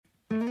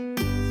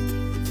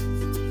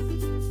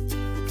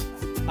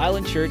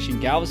Island Church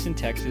in Galveston,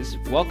 Texas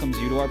welcomes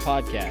you to our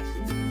podcast.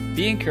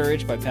 Be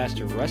encouraged by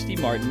Pastor Rusty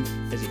Martin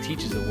as he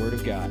teaches the Word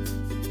of God.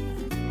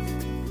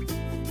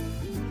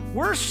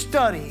 We're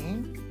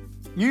studying,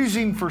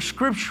 using for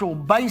scriptural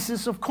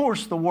basis, of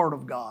course, the Word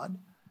of God.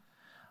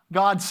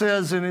 God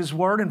says in His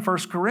Word in 1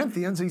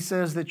 Corinthians, He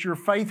says that your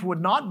faith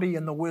would not be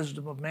in the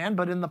wisdom of man,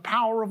 but in the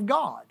power of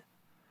God.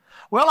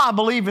 Well, I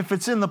believe if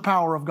it's in the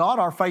power of God,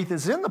 our faith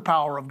is in the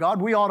power of God,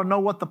 we ought to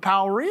know what the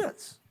power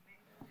is.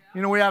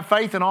 You know, we have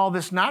faith in all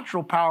this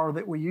natural power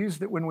that we use,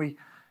 that when we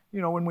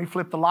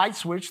flip the light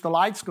switch, the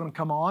light's going to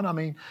come on. I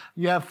mean,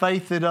 you have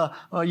faith that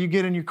you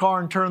get in your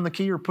car and turn the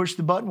key or push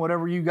the button,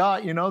 whatever you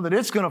got, that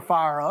it's going to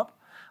fire up.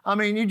 I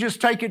mean, you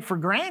just take it for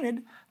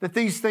granted that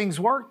these things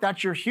work.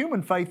 That's your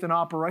human faith in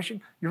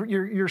operation.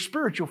 Your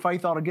spiritual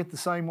faith ought to get the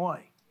same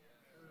way.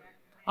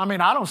 I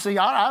mean, I've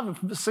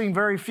seen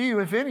very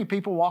few, if any,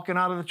 people walking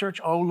out of the church,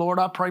 oh, Lord,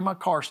 I pray my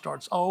car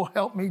starts. Oh,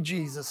 help me,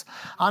 Jesus.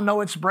 I know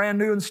it's brand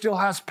new and still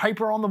has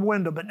paper on the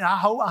window, but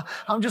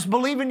I'm just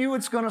believing you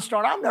it's going to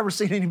start. I've never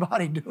seen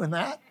anybody doing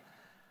that.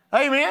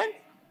 Amen?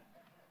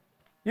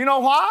 You know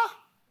why?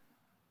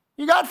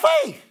 You got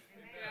faith.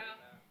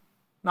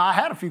 Now, I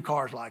had a few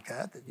cars like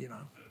that,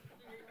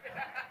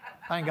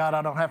 thank God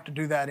I don't have to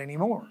do that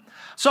anymore.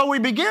 So we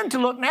begin to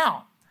look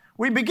now.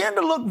 We begin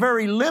to look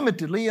very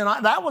limitedly,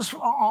 and that was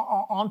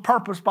on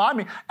purpose by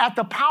me, at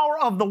the power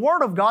of the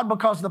Word of God,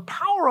 because the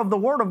power of the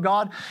Word of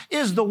God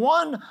is the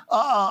one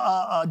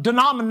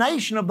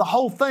denomination of the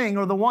whole thing,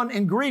 or the one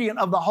ingredient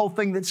of the whole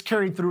thing that's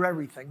carried through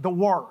everything, the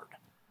Word.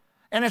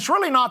 And it's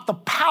really not the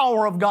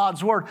power of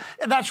God's Word.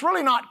 That's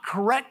really not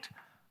correct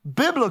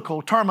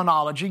biblical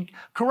terminology.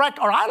 Correct,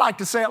 or I like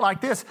to say it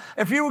like this.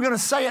 If you were going to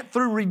say it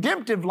through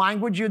redemptive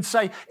language, you'd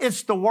say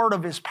it's the Word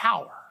of His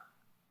power.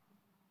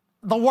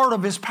 The Word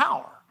of His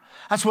power.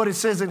 That's what it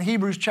says in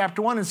Hebrews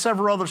chapter 1 and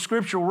several other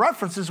scriptural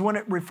references when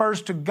it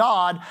refers to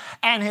God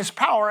and His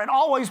power. It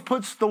always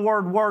puts the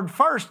word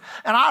first,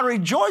 and I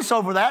rejoice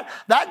over that.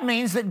 That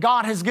means that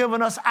God has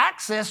given us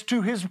access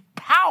to His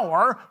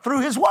power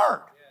through His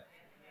Word.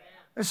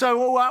 And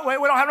so, we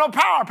don't have no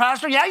power,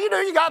 Pastor. Yeah, you do.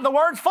 You got the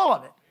Word's full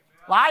of it.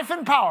 Life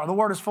and power. The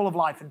Word is full of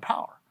life and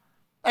power.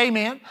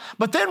 Amen.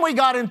 But then we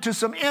got into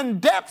some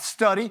in-depth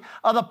study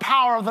of the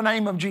power of the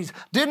name of Jesus.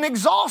 Didn't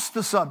exhaust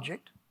the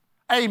subject.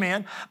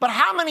 Amen. But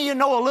how many of you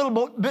know a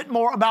little bit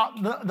more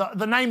about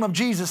the name of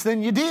Jesus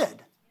than you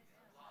did?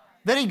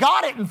 That He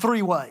got it in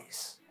three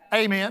ways.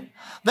 Amen.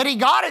 That He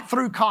got it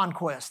through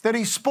conquest. That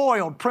He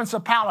spoiled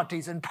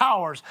principalities and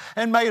powers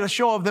and made a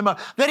show of them.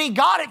 That He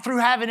got it through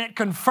having it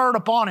conferred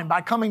upon Him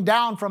by coming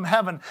down from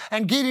heaven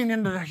and getting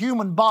into the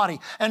human body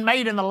and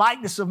made in the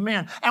likeness of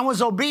men and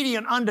was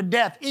obedient unto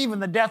death, even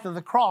the death of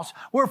the cross.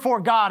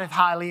 Wherefore God hath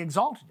highly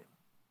exalted Him.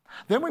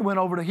 Then we went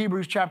over to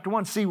Hebrews chapter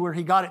 1, see where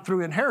He got it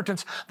through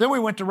inheritance. Then we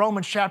went to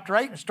Romans chapter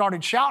 8 and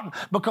started shouting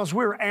because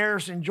we're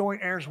heirs and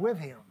joint heirs with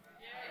Him.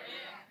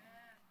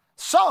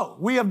 So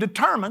we have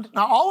determined,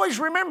 now always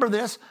remember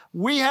this,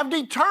 we have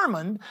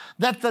determined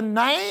that the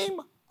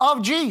name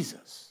of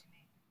Jesus,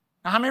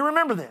 now how many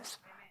remember this?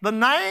 The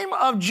name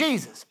of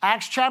Jesus,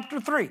 Acts chapter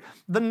 3,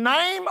 the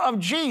name of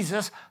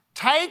Jesus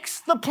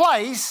takes the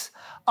place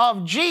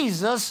of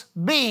Jesus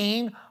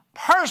being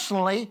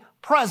personally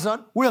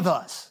present with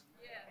us.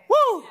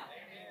 Woo!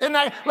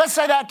 Let's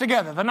say that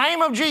together. The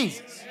name of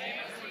Jesus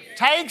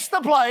takes the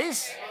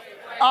place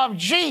of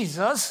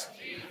Jesus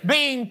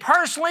being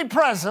personally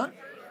present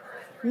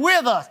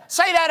with us.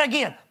 Say that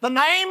again. The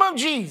name of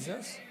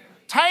Jesus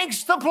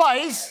takes the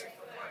place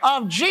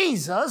of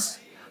Jesus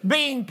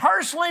being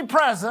personally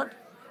present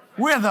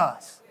with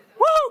us.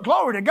 Woo!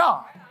 Glory to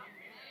God.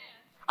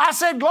 I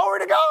said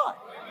glory to God.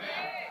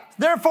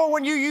 Therefore,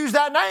 when you use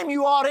that name,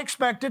 you ought to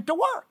expect it to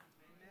work.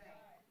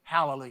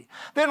 Hallelujah.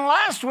 Then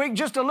last week,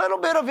 just a little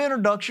bit of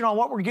introduction on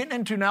what we're getting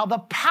into now. The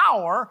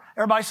power,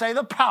 everybody say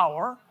the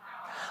power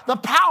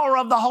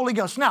of the Holy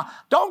Ghost. Now,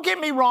 don't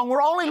get me wrong.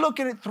 We're only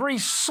looking at three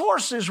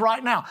sources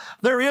right now.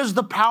 There is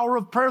the power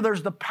of prayer.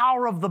 There's the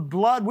power of the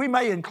blood. We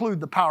may include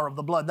the power of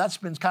the blood. That's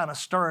been kind of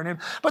stirring in.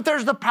 But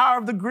there's the power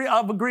of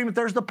agreement.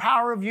 There's the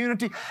power of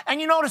unity.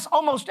 And you notice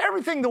almost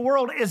everything the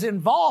world is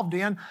involved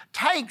in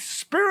takes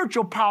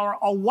spiritual power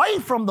away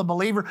from the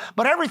believer,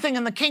 but everything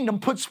in the kingdom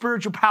puts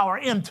spiritual power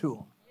into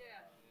them.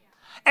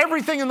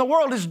 Everything in the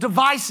world is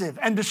divisive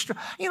and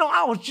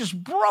I was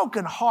just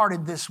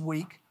brokenhearted this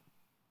week.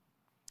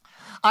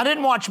 I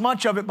didn't watch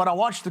much of it, but I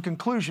watched the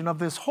conclusion of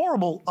this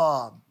horrible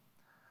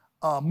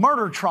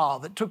murder trial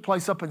that took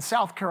place up in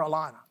South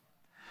Carolina.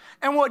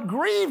 And what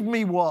grieved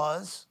me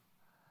was,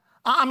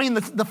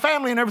 the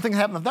family and everything that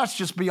happened, that's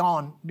just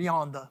beyond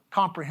the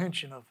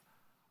comprehension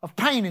of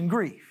pain and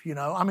grief,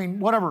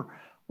 whatever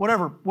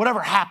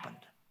happened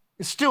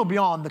is still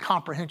beyond the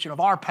comprehension of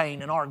our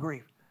pain and our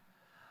grief.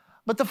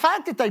 But the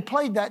fact that they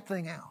played that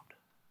thing out,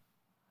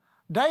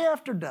 day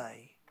after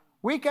day,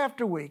 week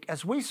after week,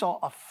 as we saw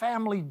a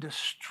family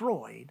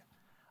destroyed,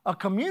 a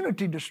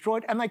community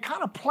destroyed, and they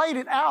kind of played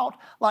it out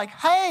like,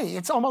 hey,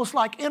 it's almost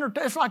like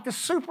it's like the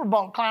Super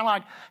Bowl, kind of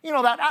like,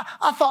 that.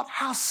 I thought,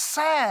 how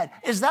sad.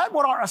 Is that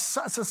what our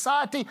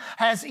society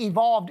has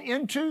evolved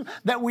into?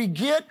 That we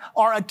get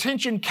our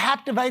attention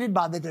captivated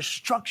by the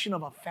destruction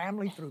of a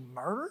family through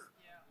murder?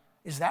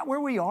 Is that where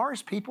we are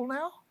as people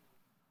now?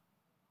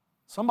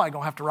 Somebody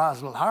going to have to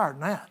rise a little higher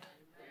than that.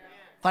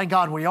 Thank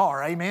God we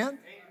are, amen?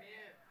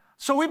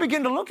 So we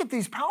begin to look at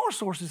these power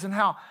sources and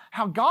how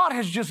God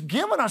has just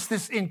given us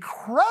this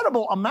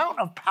incredible amount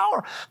of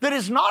power that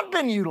has not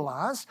been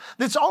utilized,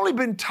 that's only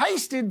been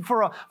tasted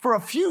for a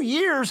few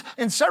years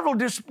in several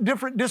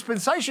different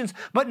dispensations.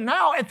 But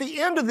now at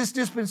the end of this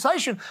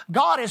dispensation,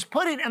 God has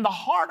put it in the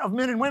heart of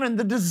men and women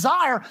the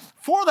desire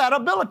for that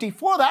ability,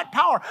 for that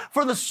power,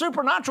 for the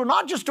supernatural,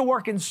 not just to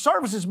work in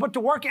services, but to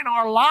work in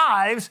our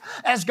lives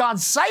as God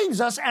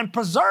saves us and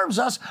preserves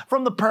us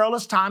from the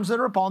perilous times that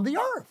are upon the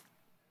earth.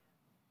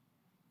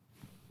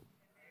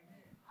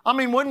 I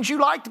mean, wouldn't you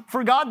like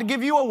for God to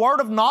give you a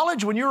word of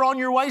knowledge when you're on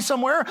your way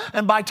somewhere,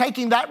 and by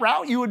taking that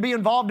route, you would be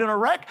involved in a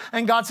wreck,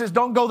 and God says,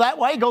 don't go that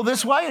way, go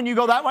this way, and you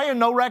go that way, and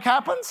no wreck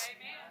happens?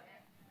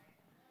 Amen.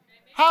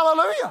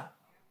 Hallelujah.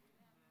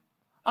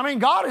 I mean,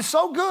 God is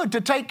so good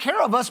to take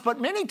care of us, but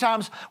many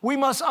times we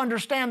must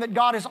understand that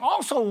God is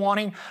also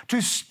wanting to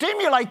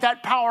stimulate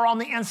that power on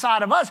the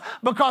inside of us,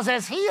 because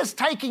as He is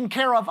taking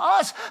care of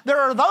us,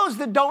 there are those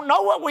that don't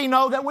know what we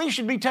know, that we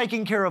should be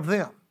taking care of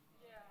them.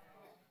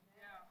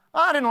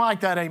 I didn't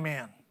like that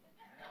amen.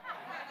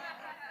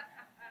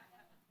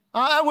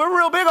 We're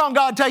real big on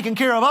God taking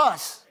care of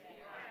us.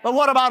 But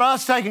what about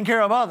us taking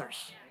care of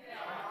others?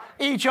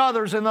 Each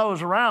other's and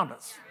those around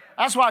us.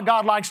 That's why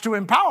God likes to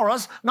empower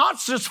us, not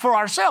just for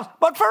ourselves,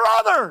 but for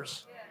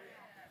others.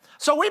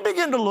 So we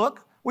begin to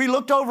look. We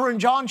looked over in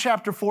John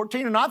chapter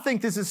 14, and I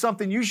think this is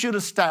something you should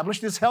establish.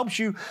 This helps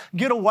you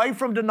get away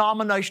from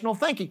denominational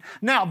thinking.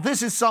 Now,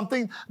 this is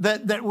something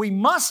that we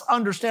must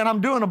understand.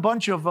 I'm doing a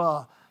bunch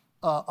of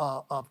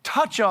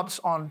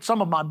touch-ups on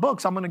some of my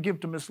books I'm going to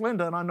give to Miss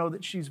Linda, and I know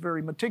that she's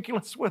very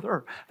meticulous with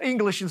her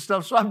English and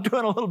stuff, so I'm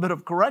doing a little bit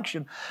of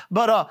correction.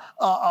 But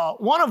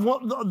one of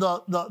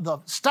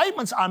the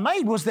statements I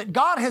made was that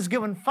God has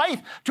given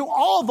faith to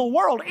all the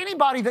world.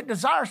 Anybody that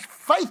desires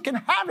faith can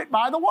have it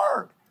by the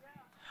Word.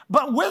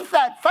 But with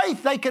that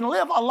faith, they can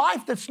live a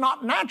life that's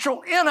not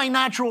natural in a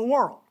natural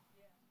world.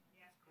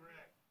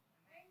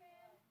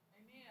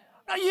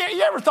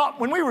 You ever thought,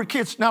 when we were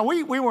kids, now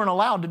we weren't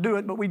allowed to do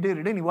it, but we did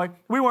it anyway.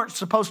 We weren't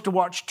supposed to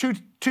watch two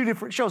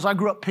different shows. I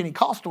grew up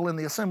Pentecostal in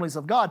the Assemblies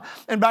of God,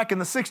 and back in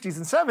the 60s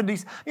and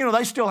 70s,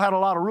 they still had a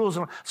lot of rules.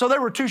 So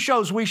there were two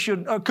shows we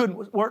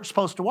weren't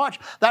supposed to watch.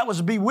 That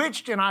was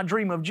Bewitched and I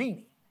Dream of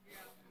Jeannie.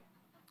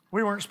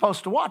 We weren't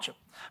supposed to watch them.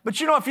 But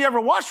if you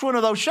ever watched one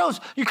of those shows,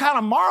 you kind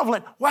of marvel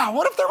at, wow,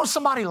 what if there was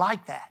somebody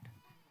like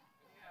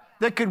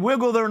that could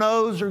wiggle their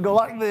nose or go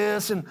like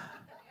this? And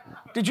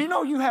did you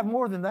know you have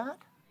more than that?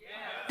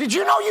 Did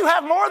you know you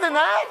have more than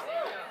that?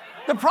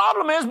 The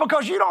problem is,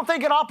 because you don't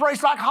think it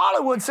operates like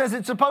Hollywood says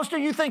it's supposed to,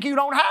 you think you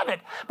don't have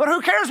it. But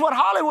who cares what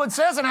Hollywood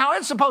says and how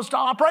it's supposed to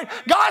operate?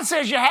 God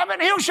says you have it,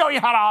 and He'll show you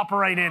how to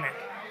operate in it.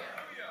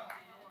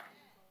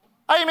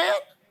 Amen?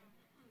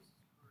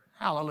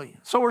 Hallelujah.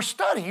 So we're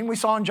studying, we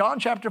saw in John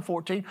chapter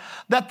 14,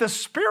 that the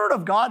Spirit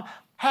of God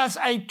has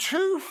a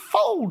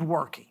twofold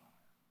working.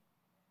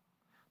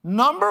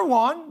 Number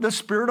one, the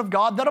Spirit of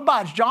God that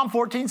abides. John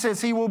 14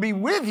 says He will be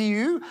with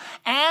you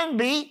and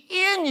be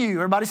in you.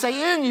 Everybody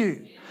say in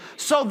you.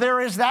 So there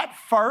is that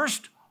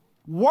first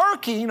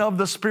working of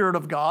the Spirit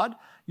of God.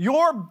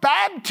 Your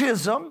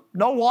baptism,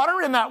 no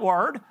water in that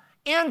word,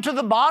 into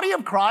the body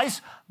of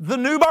Christ, the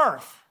new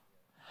birth.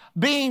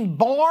 Being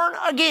born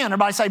again.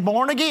 Everybody say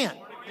born again.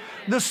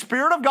 The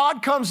Spirit of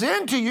God comes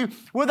into you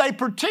with a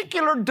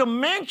particular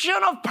dimension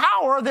of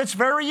power that's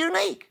very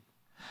unique.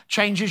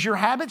 Changes your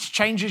habits,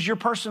 changes your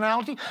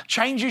personality,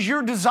 changes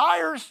your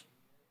desires.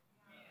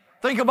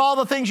 Think of all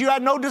the things you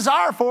had no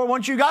desire for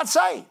once you got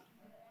saved.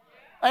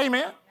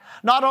 Amen.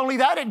 Not only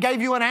that, it gave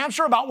you an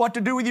answer about what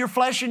to do with your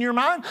flesh and your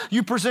mind.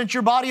 You present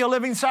your body a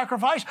living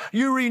sacrifice.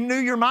 You renew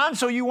your mind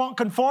so you won't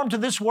conform to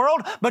this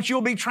world, but you'll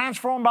be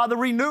transformed by the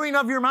renewing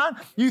of your mind.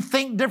 You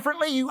think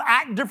differently. You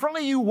act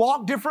differently. You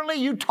walk differently.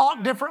 You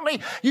talk differently.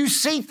 You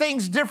see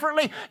things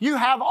differently. You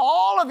have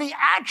all of the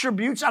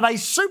attributes of a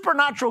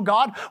supernatural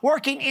God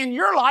working in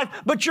your life,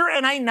 but you're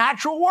in a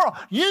natural world.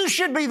 You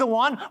should be the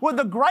one with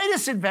the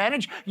greatest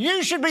advantage.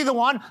 You should be the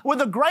one with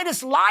the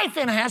greatest life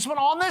enhancement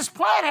on this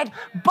planet.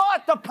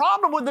 But the problem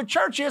with the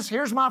church is,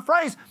 here's my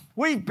phrase,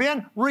 we've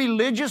been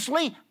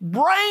religiously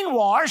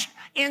brainwashed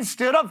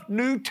instead of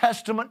New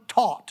Testament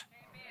taught.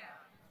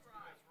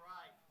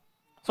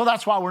 So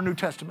that's why we're New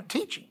Testament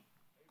teaching.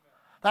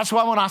 That's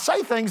why when I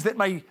say things that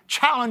may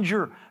challenge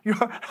your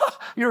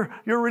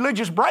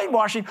religious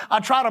brainwashing, I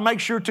try to make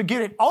sure to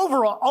get it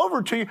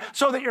over to you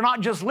so that you're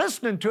not just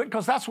listening to it,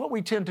 because that's what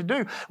we tend to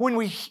do when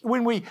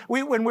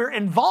we're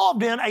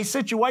involved in a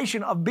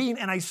situation of being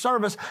in a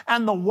service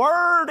and the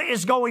word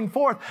is going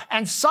forth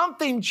and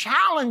something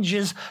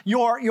challenges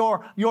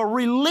your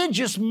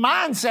religious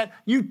mindset.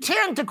 You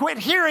tend to quit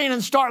hearing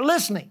and start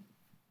listening.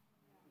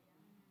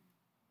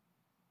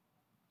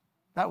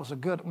 That was a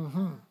good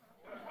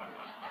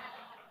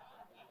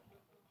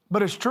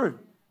But it's true.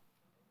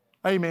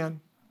 Amen.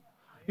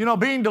 You know,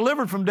 being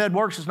delivered from dead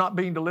works is not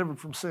being delivered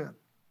from sin.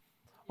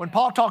 When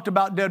Paul talked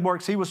about dead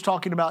works, he was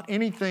talking about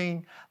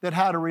anything that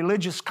had a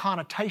religious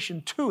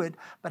connotation to it,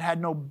 but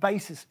had no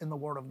basis in the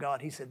Word of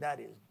God. He said that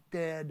is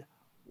dead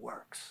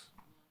works.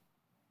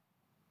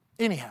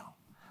 Anyhow,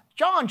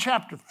 John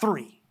chapter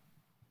 3.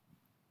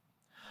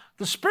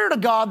 The Spirit of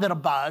God that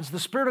abides, the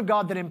Spirit of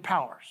God that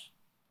empowers.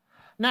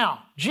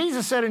 Now,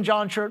 Jesus said in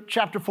John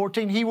chapter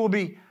 14, He will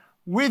be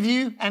with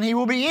you and He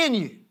will be in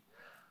you.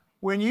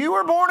 When you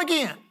were born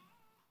again,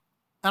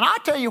 and I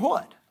tell you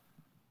what,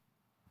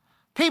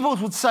 people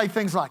would say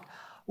things like,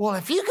 well,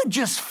 if you could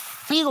just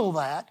feel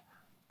that,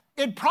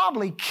 it'd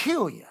probably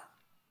kill you.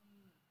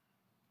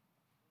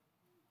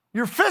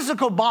 Your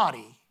physical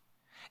body,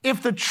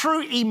 if the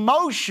true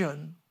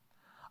emotion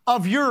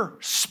of your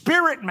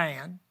spirit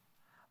man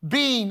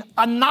being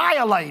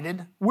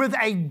annihilated with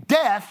a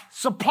death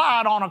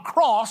supplied on a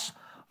cross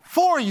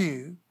for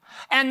you,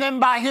 and then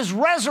by His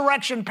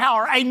resurrection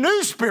power, a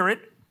new spirit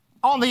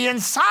on the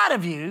inside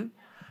of you,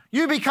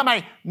 you become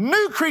a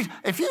new creature.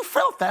 If you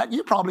felt that,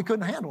 you probably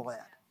couldn't handle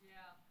that.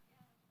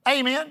 Yeah.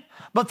 Amen?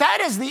 But that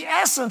is the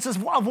essence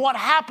of what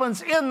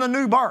happens in the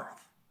new birth.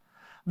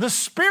 The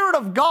Spirit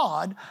of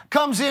God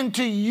comes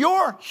into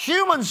your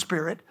human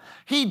spirit.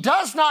 He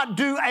does not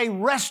do a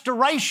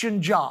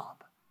restoration job.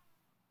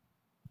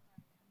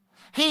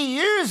 He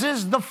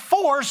uses the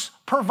force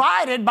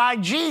provided by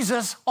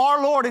Jesus,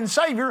 our Lord and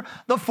Savior,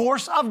 the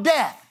force of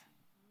death.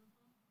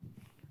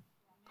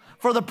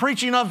 For the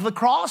preaching of the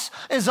cross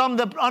is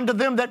unto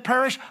them that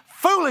perish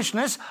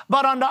foolishness,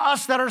 but unto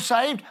us that are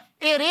saved,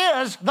 it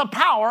is the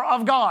power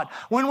of God.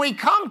 When we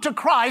come to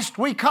Christ,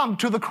 we come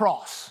to the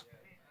cross.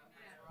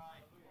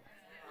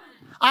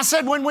 I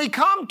said, when we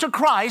come to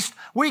Christ,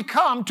 we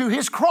come to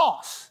His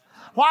cross.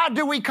 Why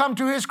do we come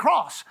to His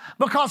cross?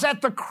 Because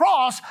at the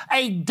cross,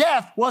 a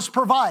death was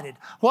provided.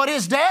 What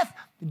is death?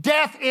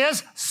 Death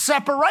is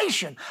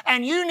separation.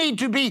 And you need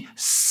to be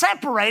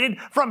separated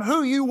from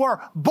who you were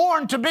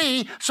born to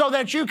be so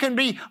that you can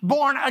be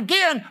born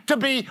again to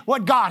be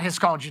what God has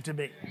called you to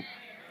be.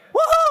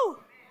 Woohoo!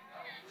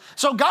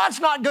 So God's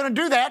not going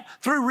to do that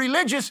through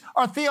religious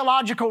or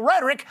theological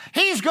rhetoric.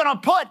 He's going to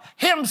put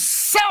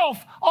Himself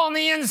on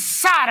the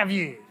inside of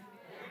you.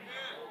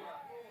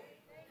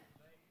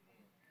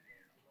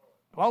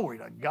 Glory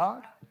to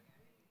God.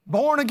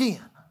 Born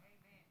again.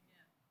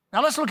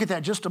 Now let's look at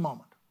that just a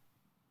moment.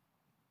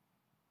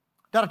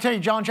 Did I tell you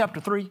John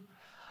chapter 3?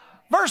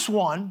 Verse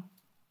 1.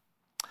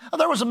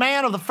 There was a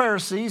man of the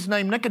Pharisees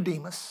named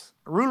Nicodemus,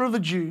 a ruler of the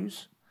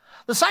Jews.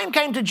 The same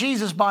came to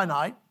Jesus by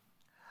night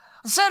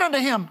and said unto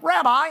Him,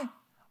 Rabbi,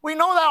 we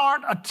know thou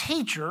art a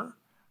teacher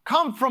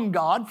come from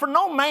God, for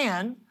no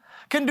man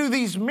can do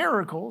these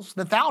miracles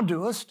that thou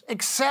doest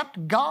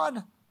except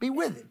God be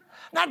with him.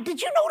 Now,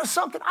 did you notice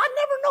something? I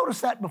never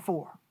noticed that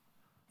before.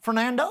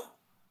 Fernando,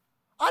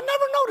 I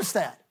never noticed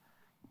that.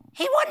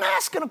 He wasn't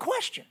asking a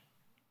question.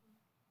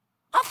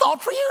 I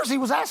thought for years he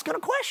was asking a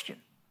question.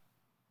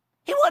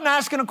 He wasn't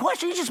asking a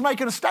question. He's just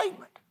making a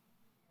statement.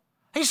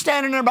 He's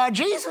standing there by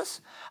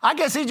Jesus. I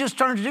guess he just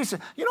turned to Jesus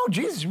and said, you know,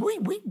 Jesus,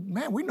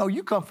 we know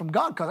you come from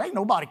God because ain't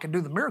nobody can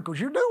do the miracles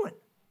you're doing.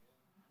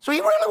 So he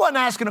really wasn't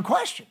asking a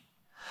question.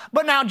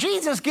 But now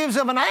Jesus gives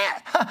him an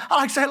answer. I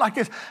like to say it like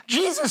this.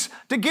 Jesus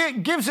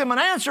gives him an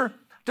answer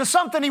to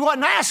something he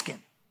wasn't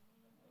asking.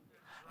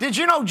 Did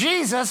you know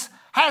Jesus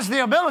has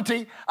the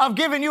ability of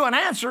giving you an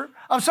answer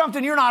of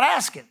something you're not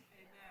asking?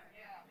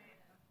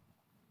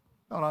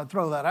 Thought I'd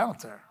throw that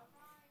out there.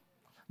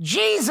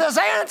 Jesus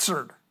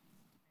answered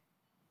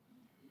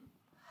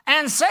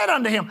and said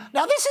unto him.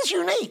 Now this is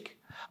unique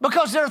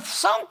because there are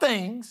some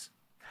things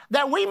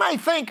that we may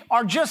think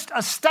are just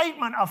a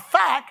statement of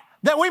fact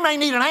that we may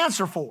need an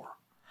answer for.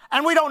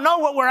 And we don't know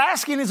what we're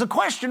asking is a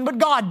question, but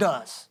God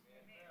does.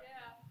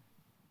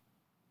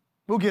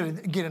 We'll get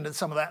into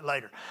some of that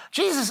later.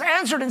 Jesus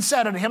answered and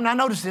said unto him, now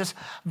notice this,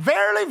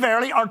 verily,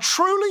 verily, or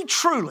truly,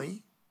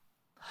 truly,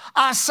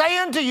 I say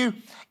unto you,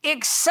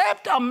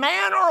 except a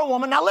man or a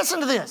woman, now listen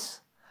to this,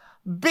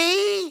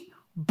 be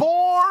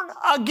born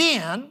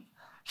again,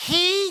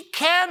 he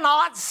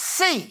cannot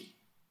see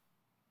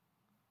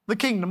the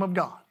kingdom of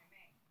God.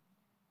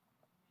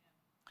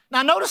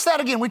 Now notice that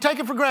again. We take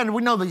it for granted.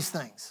 We know these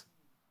things.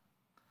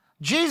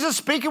 Jesus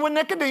speaking with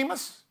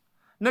Nicodemus.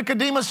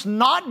 Nicodemus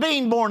not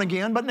being born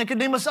again, but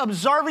Nicodemus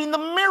observing the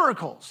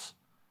miracles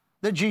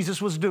that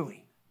Jesus was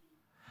doing.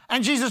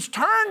 And Jesus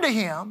turned to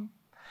him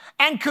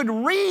and could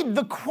read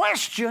the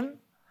question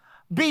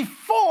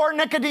before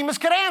Nicodemus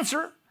could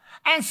answer.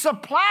 and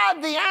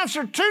supplied the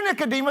answer to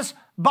Nicodemus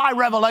by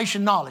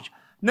revelation knowledge.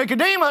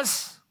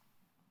 Nicodemus,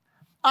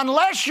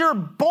 unless you're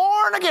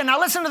born again, now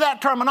listen to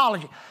that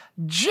terminology.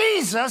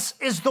 Jesus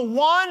is the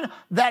one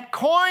that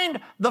coined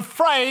the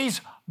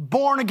phrase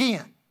born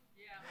again.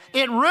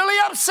 It really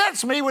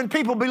upsets me when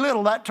people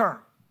belittle that term.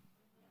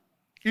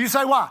 You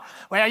say, why?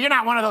 Well, you're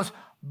not one of those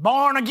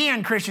born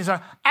again Christians.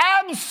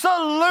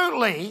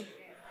 Absolutely,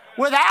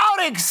 without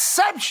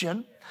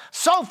exception,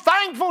 so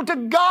thankful to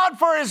God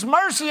for His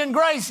mercy and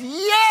grace.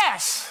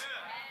 Yes,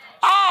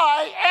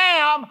 I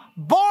am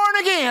born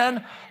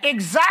again.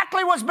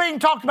 Exactly what's being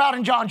talked about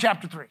in John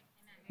chapter 3.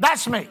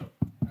 That's me.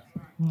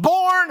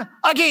 Born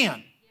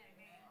again.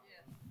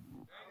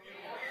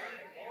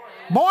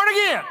 Born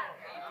again.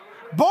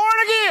 Born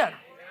again.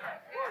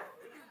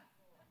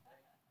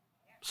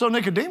 So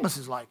Nicodemus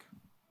is like,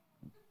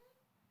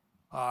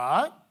 all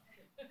right.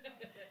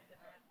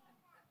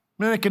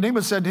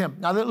 Nicodemus said to him,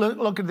 now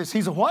look at this.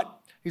 He's a what?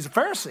 He's a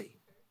Pharisee.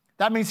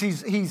 That means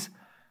he's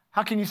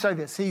how can you say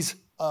this?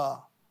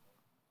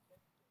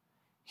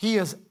 He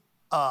is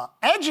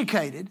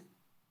educated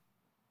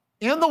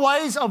in the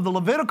ways of the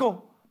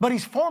Levitical, but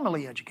he's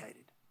formally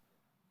educated.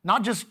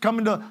 Not just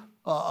coming to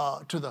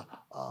the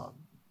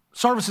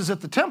services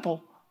at the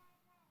temple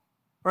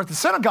or at the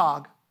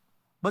synagogue,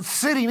 but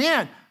sitting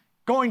in,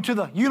 going to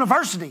the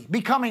university,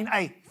 becoming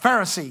a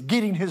Pharisee,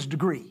 getting his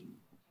degree.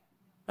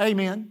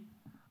 Amen.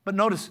 But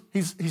notice,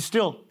 he's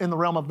still in the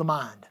realm of the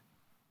mind.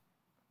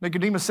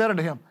 Nicodemus said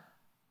unto him,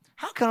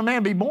 how can a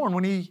man be born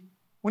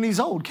when he's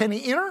old? Can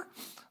he enter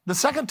the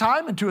second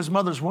time into his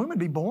mother's womb and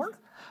be born?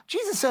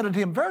 Jesus said unto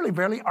him, verily,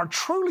 verily, or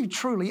truly,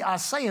 truly, I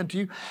say unto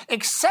you,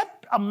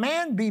 except a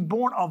man be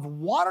born of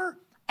water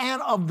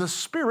and of the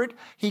Spirit,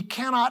 he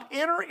cannot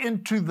enter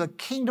into the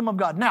kingdom of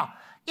God. Now,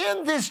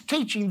 in this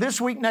teaching this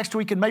week, next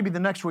week, and maybe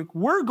the next week,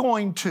 we're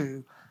going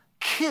to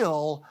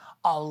kill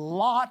a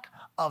lot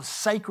of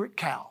sacred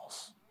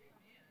cows.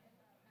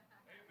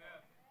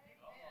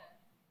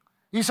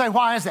 You say,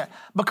 why is that?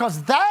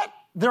 Because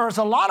there is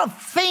a lot of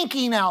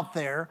thinking out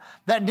there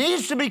that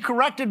needs to be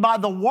corrected by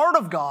the Word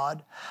of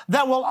God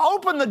that will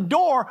open the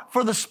door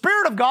for the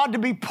Spirit of God to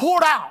be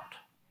poured out.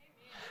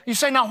 You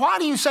say, now why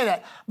do you say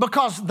that?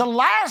 Because the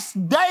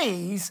last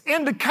days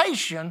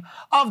indication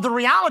of the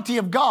reality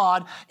of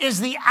God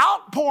is the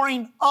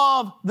outpouring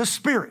of the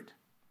Spirit.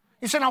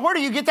 You say, now where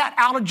do you get that?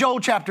 Out of Joel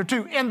chapter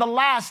 2. In the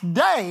last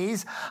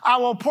days, I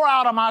will pour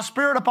out of my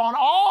Spirit upon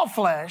all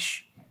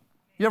flesh.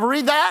 You ever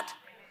read that?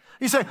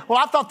 You say, well,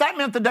 I thought that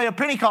meant the day of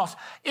Pentecost.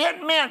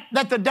 It meant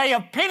that the day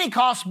of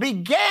Pentecost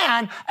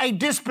began a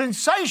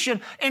dispensation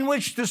in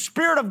which the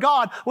Spirit of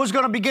God was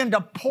going to begin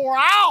to pour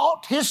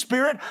out His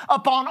Spirit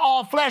upon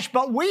all flesh.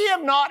 But we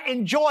have not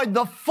enjoyed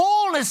the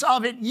fullness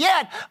of it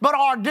yet, but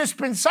our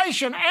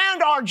dispensation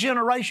and our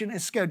generation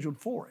is scheduled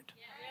for it.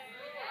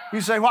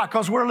 You say, why?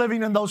 Because we're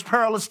living in those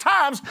perilous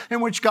times in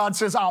which God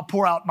says, I'll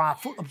pour out my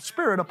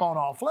Spirit upon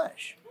all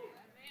flesh.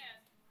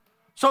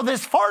 So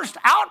this first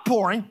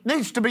outpouring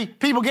needs to be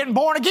people getting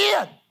born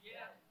again.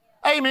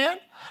 Yeah. Amen.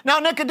 Now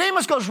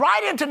Nicodemus goes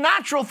right into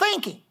natural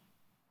thinking.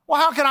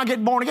 Well, how can I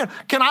get born again?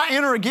 Can I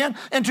enter again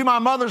into my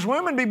mother's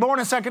womb and be born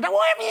a second time?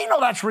 Well, you know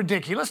that's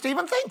ridiculous to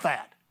even think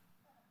that.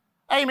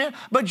 Amen.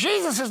 But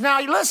Jesus says,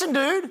 now listen,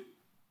 dude.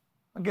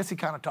 I guess he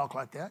kind of talked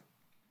like that.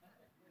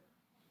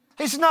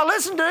 He says, now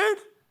listen, dude.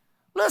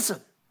 Listen.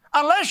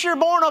 Unless you're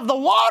born of the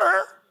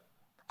water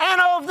and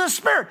of the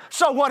Spirit.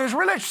 So what is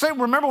religion? See,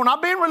 remember, we're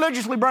not being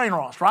religiously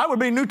brainwashed, right? We're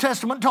being New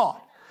Testament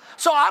taught.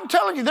 So I'm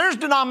telling you, there's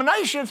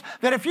denominations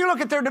that if you look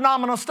at their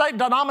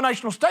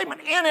denominational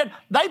statement in it,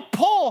 they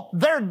pull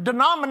their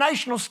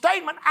denominational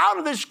statement out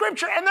of this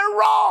Scripture and they're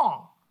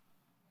wrong.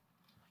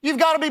 You've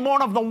got to be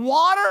born of the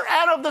water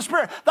and of the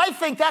Spirit. They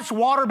think that's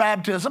water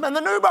baptism and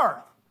the new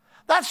birth.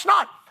 That's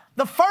not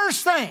the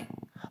first thing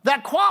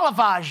that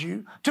qualifies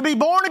you to be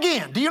born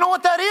again. Do you know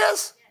what that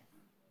is?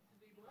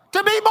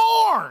 To be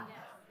born.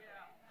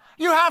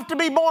 You have to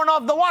be born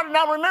of the water.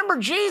 Now remember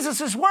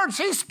Jesus' words.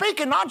 He's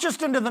speaking not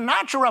just into the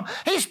natural realm.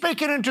 He's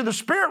speaking into the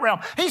spirit realm.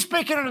 He's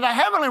speaking into the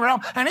heavenly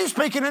realm. And he's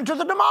speaking into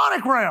the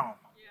demonic realm.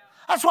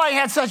 That's why he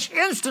had such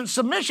instant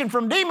submission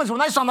from demons when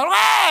they saw him.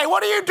 Hey,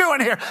 what are you doing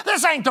here?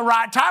 This ain't the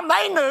right time.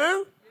 They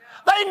knew.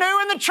 They knew,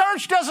 and the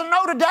church doesn't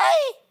know today.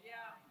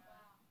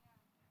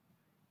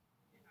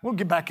 We'll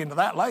get back into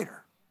that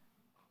later.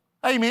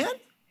 Amen?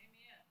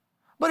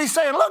 But he's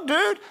saying, look,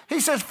 dude, he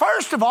says,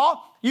 first of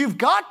all, you've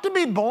got to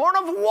be born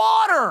of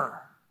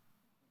water.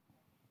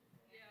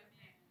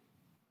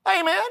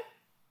 Amen.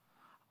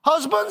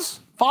 Husbands,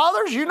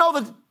 fathers, you know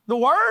the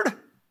word.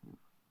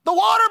 The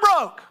water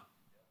broke.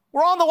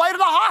 We're on the way to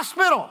the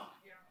hospital.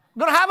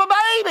 We're going to have a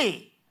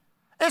baby.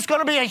 It's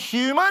going to be a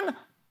human,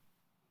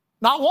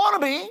 not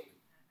wannabe.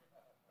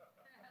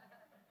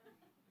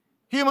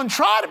 Human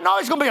tried it. No,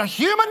 it's going to be a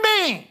human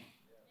being.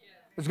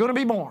 It's going to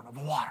be born of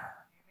water.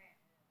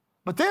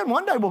 But then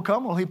one day will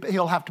come,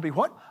 he'll have to be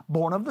what?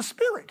 Born of the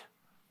Spirit.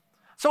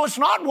 So it's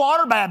not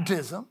water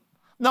baptism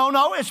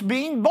No, it's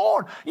being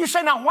born. You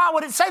say, now why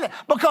would it say that?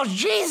 Because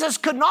Jesus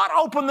could not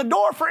open the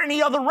door for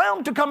any other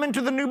realm to come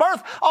into the new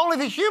birth. Only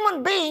the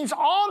human beings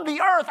on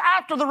the earth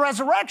after the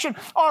resurrection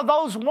are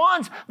those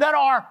ones that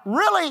are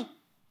really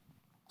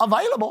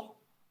available,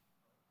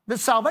 that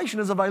salvation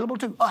is available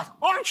to us.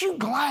 Aren't you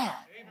glad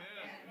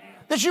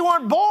that you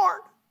weren't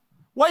born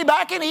way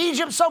back in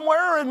Egypt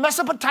somewhere, or in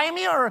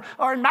Mesopotamia,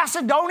 or in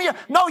Macedonia?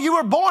 No, you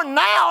were born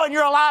now, and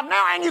you're alive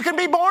now, and you can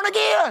be born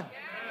again.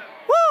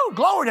 Woo,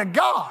 glory to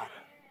God.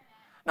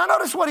 Now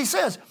notice what he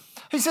says.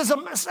 He says,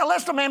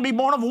 unless a man be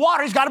born of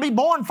water, he's got to be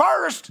born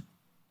first.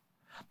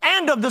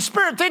 And of the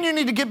Spirit, then you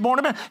need to get born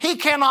again. He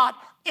cannot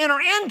enter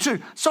into.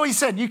 So he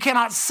said, you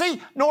cannot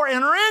see nor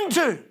enter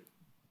into.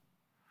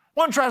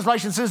 One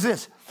translation says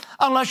this,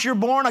 unless you're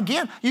born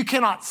again, you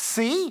cannot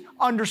see,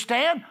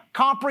 understand,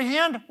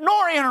 comprehend,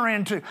 nor enter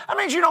into. That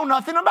means you know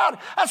nothing about it.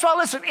 That's why,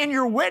 listen, in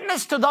your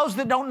witness to those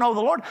that don't know the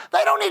Lord,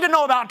 they don't need to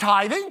know about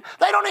tithing.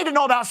 They don't need to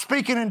know about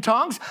speaking in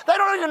tongues. They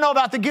don't need to know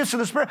about the gifts of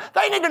the Spirit.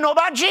 They need to know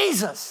about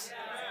Jesus.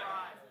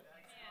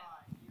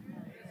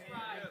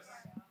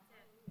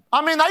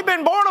 I mean, they've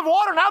been born of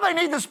water. Now they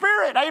need the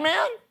Spirit.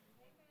 Amen?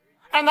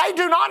 And they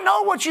do not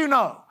know what you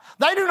know.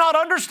 They do not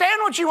understand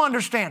what you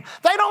understand.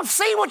 They don't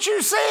see what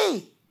you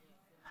see.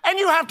 And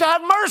you have to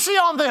have mercy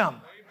on them.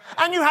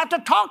 And you have to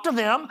talk to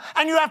them.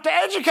 And you have to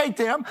educate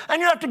them.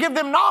 And you have to give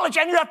them knowledge.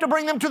 And you have to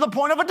bring them to the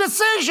point of a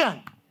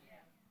decision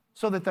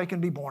so that they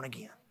can be born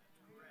again.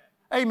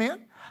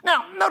 Amen?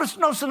 Now, notice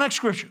the next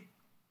scripture.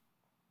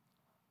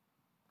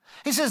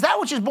 He says, that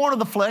which is born of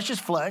the flesh is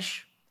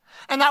flesh,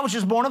 and that which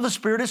is born of the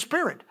Spirit is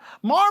spirit.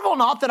 Marvel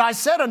not that I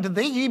said unto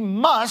thee, ye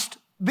must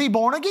be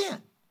born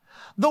again.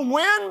 The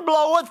wind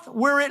bloweth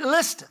where it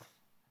listeth,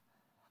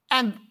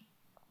 and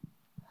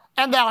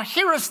thou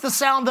hearest the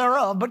sound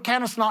thereof, but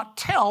canst not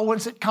tell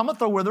whence it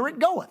cometh or whither it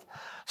goeth.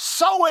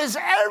 So is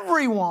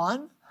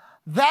everyone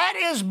that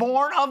is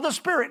born of the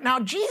Spirit. Now,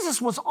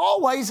 Jesus was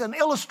always an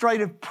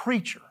illustrative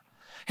preacher.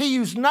 He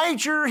used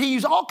nature, he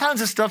used all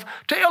kinds of stuff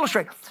to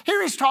illustrate.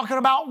 Here he's talking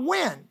about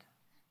wind.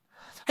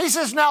 He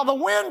says, now the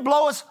wind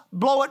bloweth.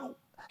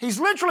 He's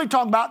literally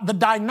talking about the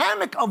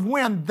dynamic of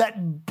wind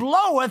that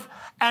bloweth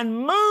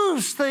and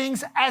moves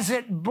things as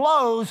it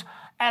blows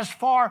as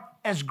far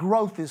as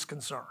growth is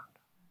concerned.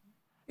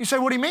 You say,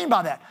 what do you mean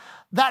by that?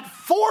 That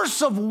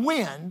force of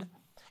wind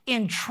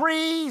in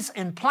trees,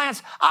 in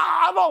plants.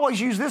 I've always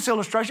used this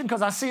illustration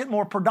because I see it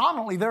more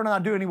predominantly there than I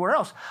do anywhere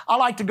else. I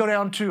like to go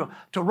down to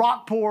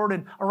Rockport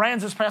and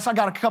Aransas Pass. I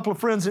got a couple of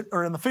friends that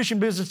are in the fishing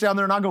business down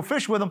there, and I go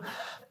fish with them.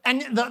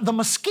 And the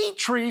mesquite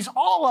trees,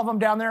 all of them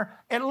down there,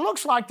 it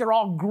looks like they're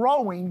all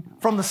growing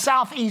from the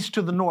southeast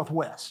to the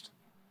northwest.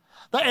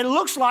 It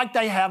looks like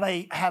they have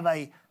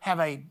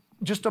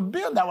just a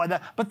bend that way.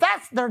 But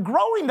they're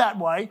growing that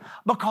way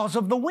because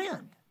of the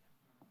wind.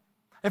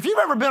 If you've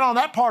ever been on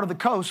that part of the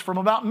coast from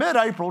about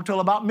mid-April till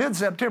about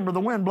mid-September, the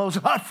wind blows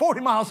about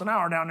 40 miles an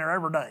hour down there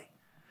every day.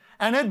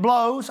 And it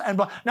blows and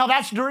blows. Now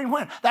that's during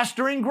when? That's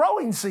during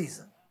growing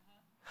season.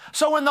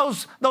 So when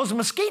those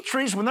mesquite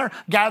trees, when they're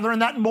gathering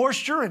that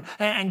moisture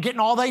and getting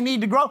all they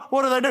need to grow,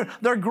 what do?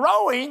 They're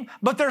growing,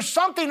 but there's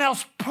something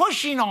else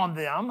pushing on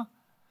them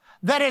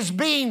that is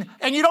being,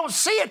 and you don't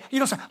see it. You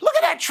don't say, look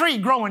at that tree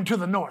growing to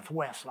the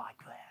northwest like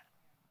that.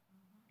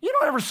 You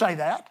don't ever say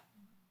that.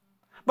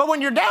 But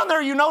when you're down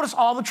there, you notice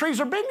all the trees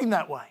are bending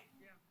that way.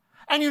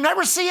 And you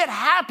never see it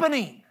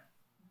happening.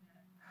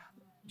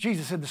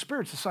 Jesus said the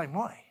Spirit's the same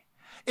way.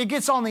 It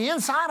gets on the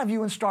inside of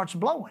you and starts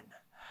blowing.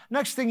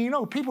 Next thing you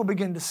know, people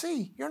begin to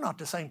see you're not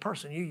the same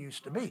person you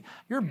used to be.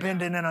 You're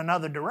bending in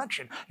another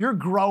direction. You're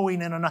growing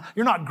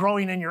you're not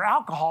growing in your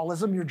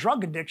alcoholism, your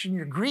drug addiction,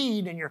 your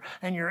greed, and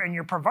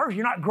your perversion.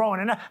 You're not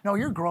growing in that. No,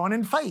 you're growing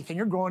in faith, and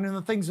you're growing in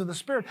the things of the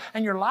Spirit,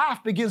 and your life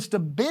begins to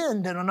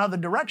bend in another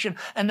direction.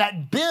 And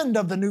that bend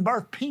of the new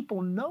birth,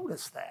 people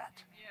notice that.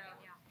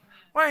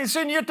 We ain't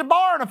seen you at the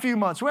bar in a few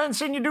months. We haven't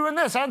seen you doing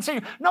this. I haven't seen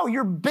you. No,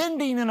 you're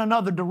bending in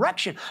another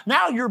direction.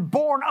 Now you're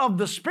born of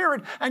the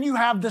Spirit, and you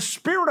have the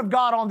Spirit of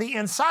God on the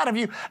inside of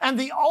you, and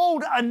the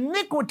old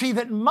iniquity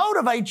that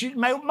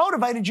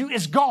motivated you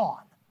is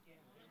gone.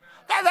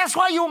 That's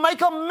why you'll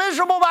make a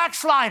miserable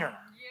backslider.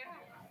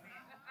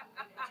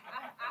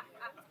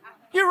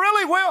 You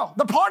really will.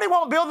 The party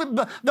won't build,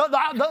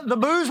 the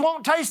booze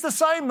won't taste the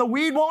same. The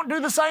weed won't do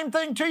the same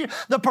thing to you.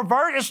 The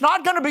pervert, it's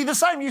not going to be the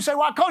same. You say,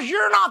 why? Because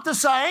you're not the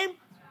same.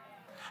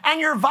 And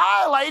you're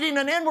violating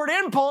an inward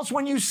impulse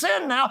when you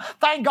sin now.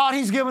 Thank God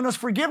He's given us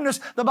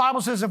forgiveness. The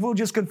Bible says if we'll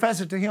just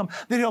confess it to Him,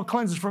 that He'll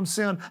cleanse us from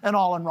sin and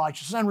all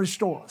unrighteousness and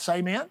restore us.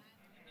 Amen?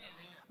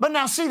 But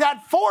now see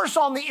that force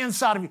on the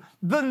inside of you,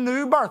 the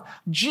new birth.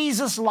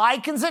 Jesus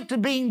likens it to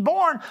being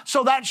born,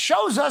 so that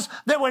shows us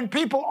that when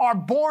people are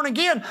born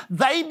again,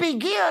 they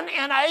begin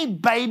in a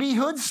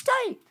babyhood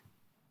state.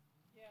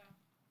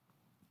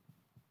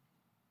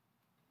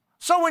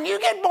 So when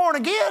you get born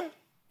again,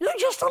 you're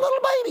just a little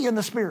baby in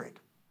the Spirit.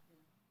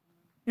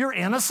 You're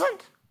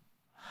innocent.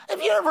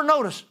 Have you ever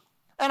noticed,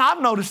 and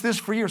I've noticed this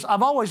for years,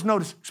 I've always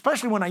noticed,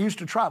 especially when I used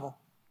to travel,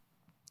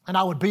 and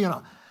I would be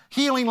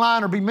healing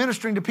line or be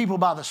ministering to people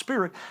by the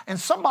Spirit, and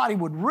somebody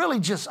would really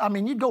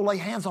you'd go lay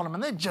hands on them,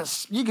 and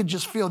you could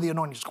just feel the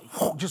anointing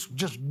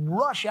just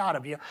rush out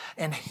of you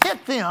and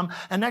hit them,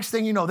 and next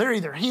thing you know, they're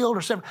either healed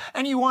or separate.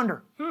 And you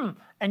wonder,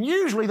 And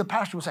usually the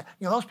pastor will say,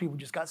 those people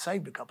just got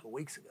saved a couple of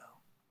weeks ago.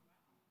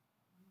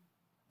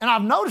 And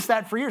I've noticed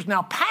that for years.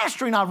 Now,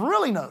 pastoring, I've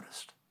really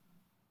noticed.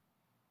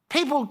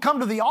 People come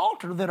to the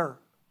altar that are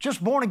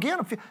just born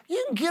again.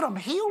 You can get them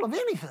healed of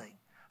anything,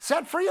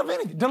 set free of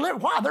anything.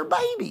 Why? They're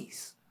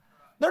babies.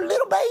 They're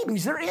little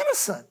babies. They're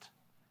innocent.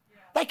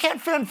 They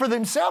can't fend for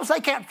themselves. They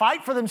can't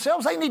fight for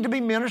themselves. They need to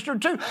be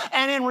ministered to.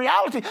 And in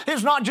reality,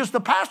 it's not just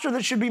the pastor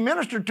that should be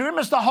ministered to him.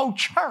 It's the whole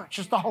church.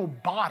 It's the whole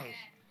body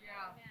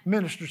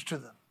ministers to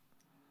them.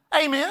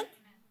 Amen.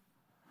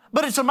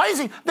 But it's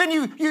amazing. Then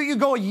you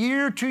go a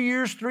year, 2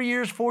 years, 3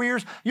 years, 4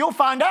 years. You'll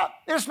find out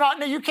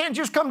you can't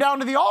just come down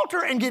to the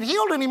altar and get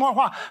healed anymore.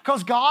 Why?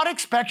 Because God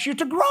expects you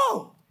to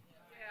grow.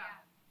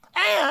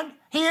 And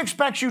He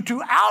expects you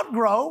to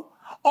outgrow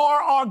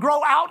or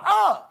grow out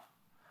of.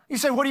 You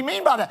say, what do you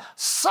mean by that?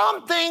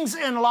 Some things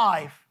in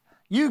life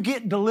you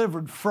get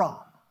delivered from.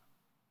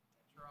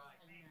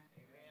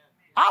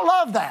 I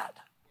love that.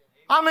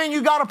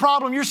 You got a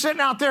problem. You're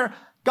sitting out there.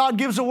 God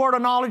gives a word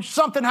of knowledge.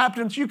 Something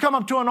happens. You come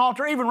up to an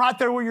altar, even right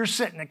there where you're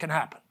sitting, it can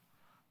happen.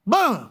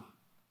 Boom.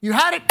 You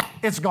had it.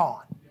 It's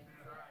gone.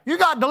 You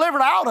got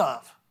delivered out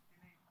of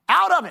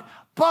it.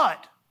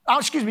 But,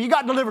 you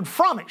got delivered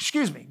from it.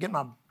 Get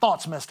my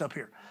thoughts messed up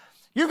here.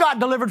 You got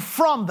delivered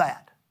from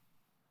that.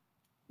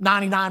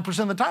 99%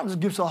 of the time, it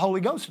gives the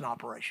Holy Ghost in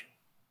operation.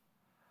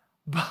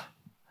 But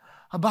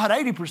about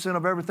 80%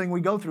 of everything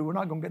we go through, we're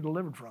not going to get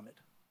delivered from it.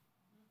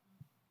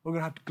 We're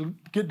going to have to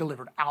get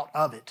delivered out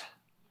of it.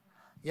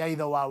 Yea,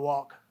 though I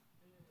walk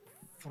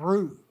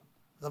through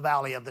the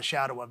valley of the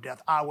shadow of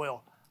death, I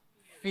will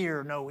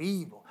fear no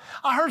evil.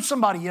 I heard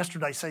somebody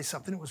yesterday say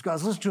something. I was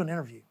listening to an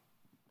interview.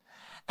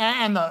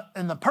 And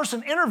the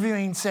person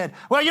interviewing said,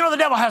 well, the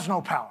devil has no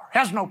power.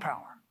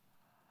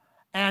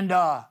 And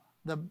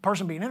the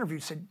person being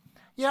interviewed said,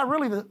 yeah,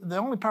 really, the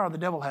only power the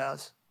devil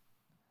has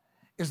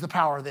is the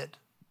power that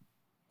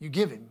you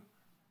give him.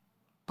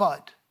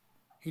 But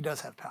he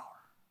does have power.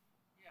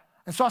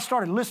 And so I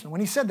started listening. When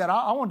he said that,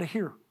 I wanted to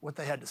hear what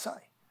they had to say.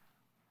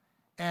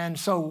 And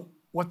so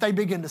what they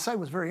began to say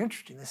was very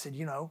interesting. They said,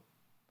 he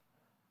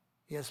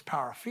has the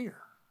power of fear.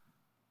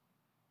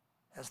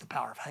 He has the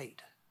power of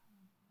hate.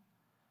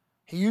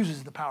 He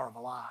uses the power of a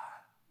lie.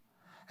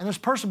 And this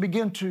person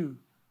began to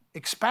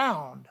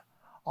expound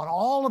on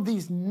all of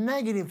these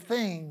negative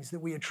things that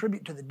we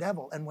attribute to the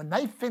devil. And when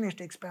they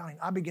finished expounding,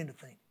 I began to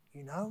think,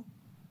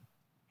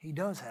 he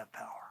does have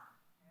power.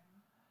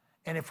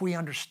 And if we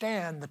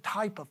understand the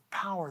type of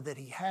power that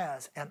he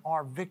has and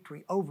our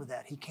victory over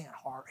that, he can't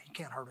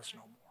hurt us no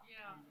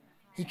more.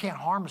 He can't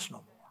harm us no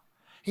more.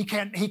 He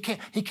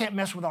can't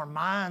mess with our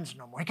minds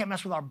no more. He can't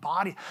mess with our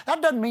body.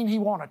 That doesn't mean he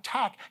won't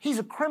attack. He's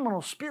a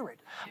criminal spirit.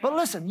 But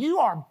listen, you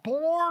are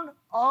born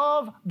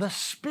of the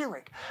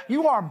Spirit.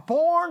 You are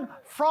born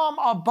from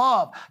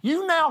above.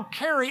 You now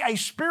carry a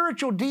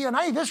spiritual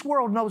DNA this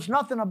world knows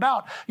nothing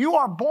about. You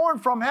are born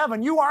from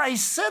heaven. You are a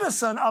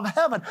citizen of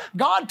heaven.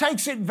 God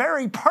takes it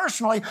very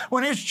personally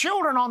when His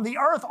children on the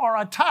earth are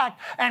attacked,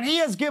 and He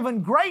has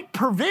given great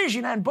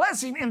provision and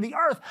blessing in the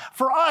earth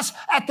for us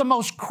at the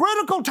most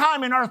critical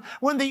time in earth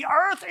when the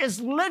earth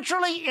is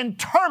literally in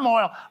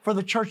turmoil, for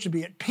the church to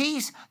be at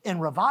peace,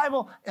 in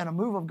revival, and a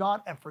move of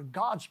God, and for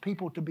God's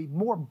people to be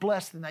more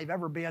blessed than they've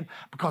ever been,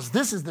 because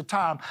this is the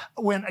time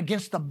when,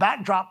 against the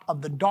backdrop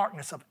of the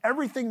darkness of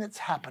everything that's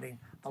happening,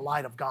 the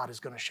light of God is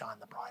going to shine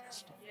the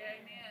brightest.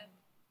 Amen.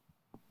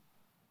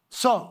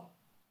 So,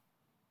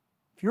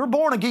 if you're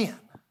born again,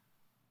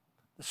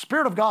 the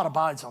Spirit of God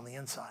abides on the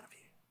inside of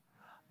you.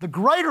 The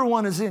greater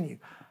one is in you.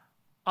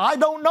 I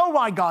don't know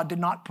why God did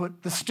not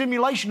put the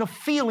stimulation of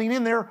feeling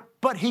in there,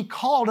 but He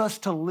called us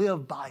to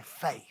live by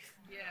faith,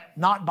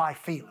 not by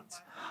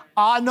feelings.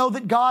 I know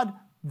that God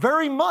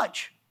very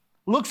much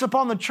looks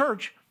upon the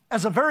church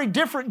as a very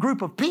different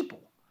group of people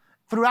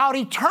throughout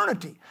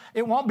eternity.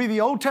 It won't be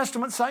the Old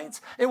Testament saints.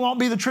 It won't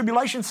be the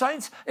tribulation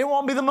saints. It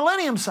won't be the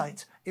millennium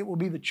saints. It will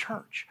be the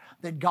church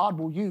that God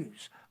will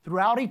use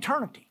throughout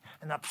eternity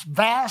and the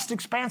vast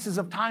expanses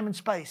of time and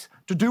space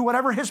to do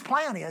whatever His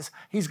plan is.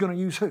 He's going to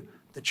use who?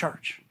 The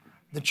church.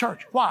 The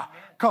church. Why?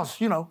 Because,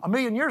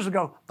 1,000,000 years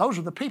ago, those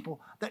are the people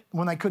that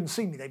when they couldn't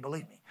see me, they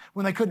believed me.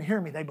 When they couldn't hear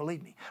me, they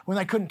believed me. When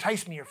they couldn't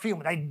taste me or feel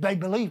me, they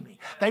believed me.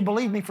 They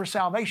believed me for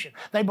salvation.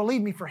 They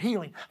believed me for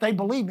healing. They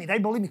believed me.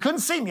 Couldn't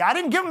see me. I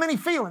didn't give them any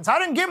feelings.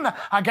 I gave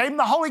them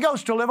the Holy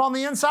Ghost to live on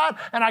the inside,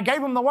 and I gave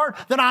them the Word.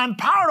 Then I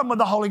empowered them with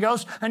the Holy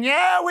Ghost. And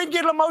yeah, we'd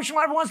get emotional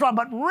every once in a while,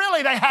 but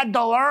really they had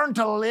to learn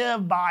to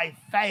live by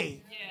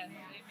faith. Yes.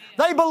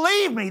 They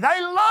believed me.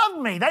 They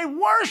loved me. They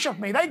worshiped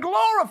me. They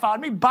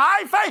glorified me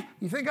by faith.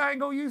 You think I ain't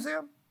going to use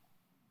them?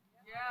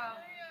 Yeah.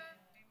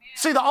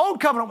 See, the old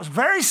covenant was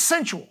very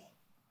sensual.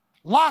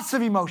 Lots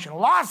of emotion,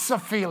 lots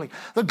of feeling.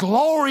 The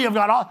glory of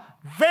God,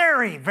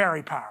 very,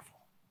 very powerful.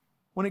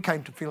 When it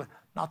came to feeling,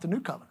 not the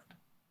new covenant.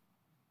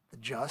 The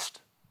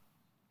just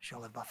shall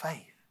live by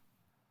faith.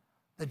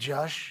 The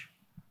just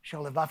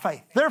shall live by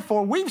faith.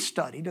 Therefore, we've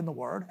studied in the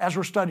Word, as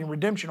we're studying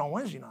redemption on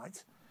Wednesday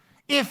nights,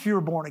 if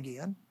you're born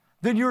again,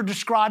 then you're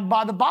described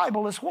by the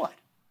Bible as what?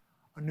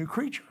 A new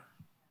creature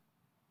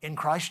in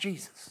Christ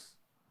Jesus.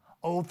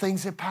 Old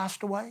things have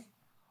passed away.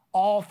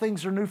 All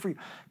things are new for you.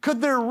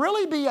 Could there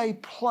really be a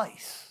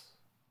place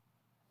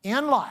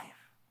in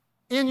life,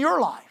 in your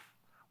life,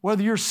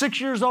 whether you're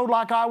 6 years old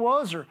like I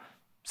was or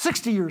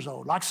 60 years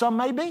old like some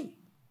may be,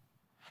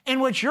 in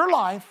which your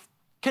life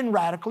can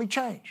radically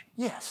change?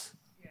 Yes.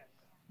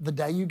 The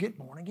day you get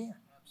born again.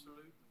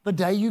 The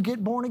day you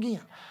get born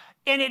again.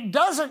 And it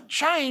doesn't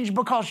change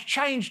because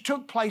change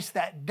took place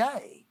that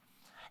day.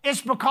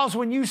 It's because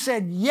when you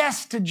said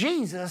yes to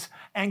Jesus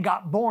and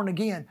got born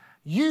again,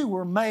 you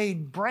were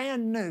made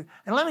brand new.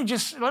 And let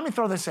me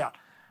throw this out.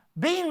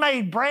 Being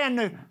made brand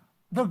new,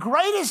 the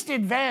greatest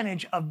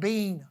advantage of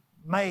being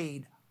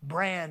made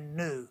brand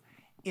new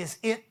is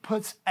it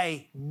puts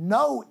a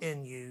no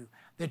in you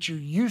that you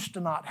used to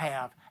not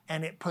have,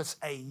 and it puts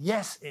a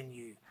yes in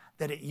you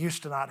that it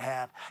used to not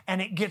have.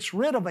 And it gets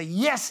rid of a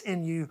yes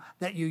in you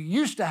that you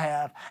used to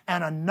have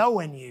and a no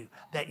in you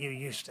that you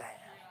used to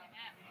have.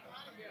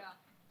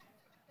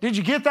 Did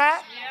you get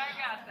that? Yeah,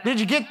 I got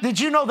that. Did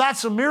you know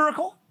that's a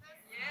miracle?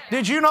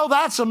 Did you know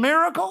that's a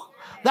miracle?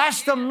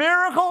 That's the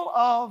miracle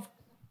of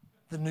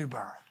the new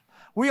birth.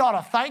 We ought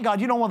to thank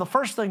God. You know, one of the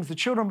first things the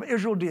children of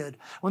Israel did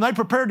when they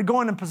prepared to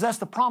go in and possess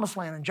the promised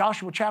land in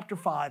Joshua chapter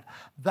 5,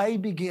 they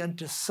began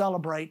to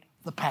celebrate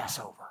the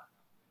Passover.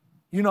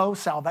 You know,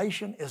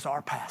 salvation is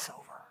our Passover.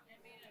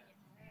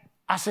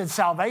 I said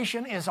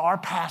salvation is our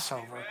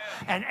Passover.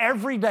 And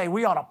every day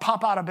we ought to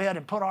pop out of bed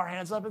and put our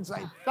hands up and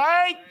say,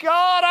 thank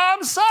God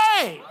I'm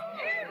saved.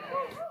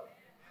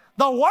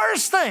 The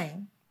worst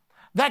thing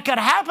that could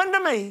happen to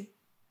me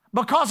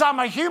because I'm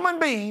a human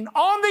being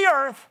on the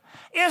earth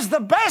is the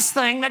best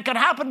thing that could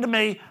happen to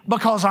me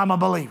because I'm a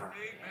believer.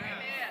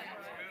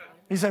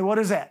 You say, what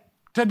is that?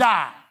 To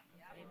die.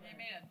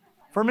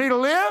 For me to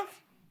live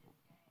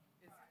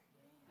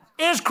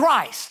is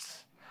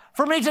Christ.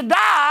 For me to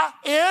die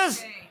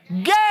is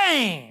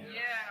gain.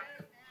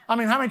 I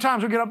mean, how many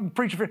times we get up and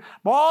preach,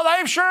 boy,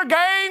 they've sure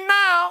gained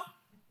now.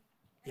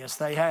 Yes,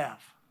 they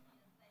have.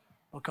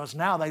 Because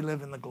now they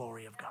live in the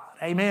glory of God.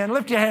 Amen.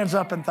 Lift your hands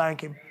up and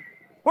thank Him.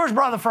 Where's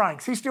Brother Frank?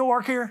 Does he still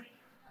work here?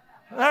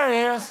 There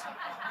he is.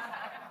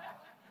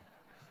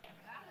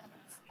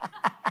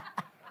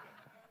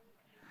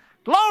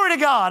 Glory to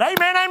God.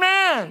 Amen,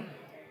 amen.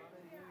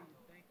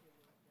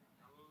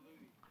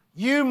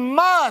 You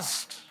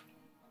must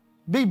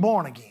be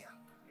born again.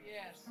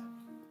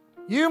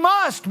 You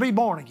must be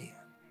born again.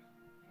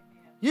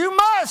 You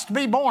must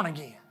be born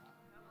again.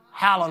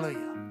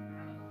 Hallelujah.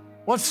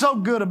 What's so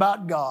good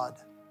about God?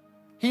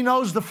 He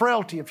knows the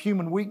frailty of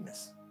human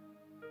weakness,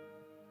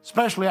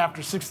 especially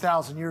after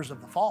 6,000 years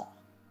of the fall.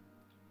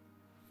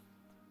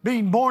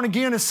 Being born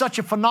again is such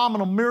a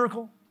phenomenal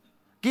miracle.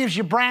 Gives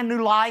you brand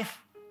new life.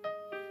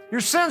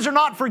 Your sins are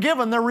not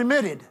forgiven, they're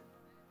remitted.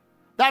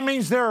 That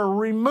means they're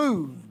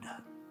removed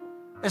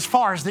as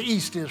far as the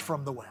east is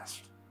from the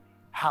west.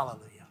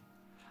 Hallelujah.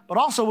 But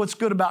also what's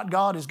good about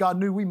God is God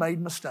knew we made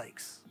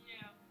mistakes.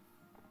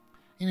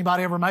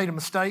 Anybody ever made a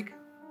mistake?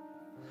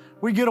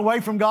 We get away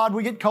from God,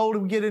 we get cold,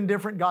 and we get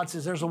indifferent. God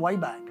says there's a way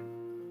back.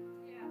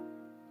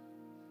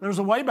 There's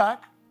a way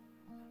back.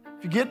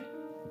 If you get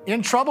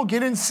in trouble,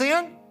 get in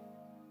sin,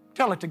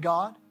 tell it to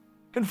God.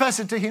 Confess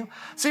it to Him.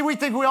 See, we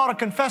think we ought to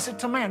confess it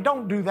to man.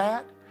 Don't do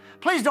that.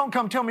 Please don't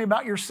come tell me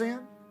about your sin.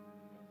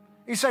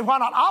 You say, why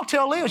not? I'll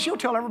tell Liz. She'll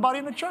tell everybody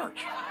in the church.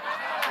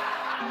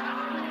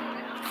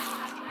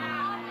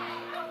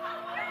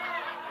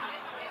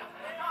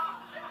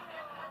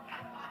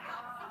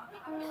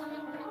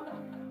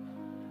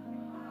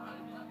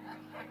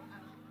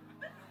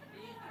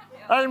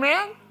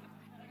 Amen?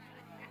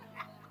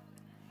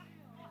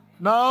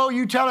 No,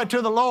 you tell it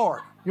to the Lord.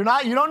 You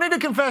don't need to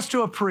confess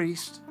to a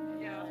priest.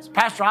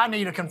 Pastor, I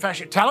need a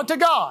confession. Tell it to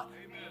God.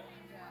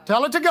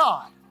 Tell it to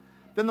God.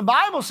 Then the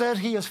Bible says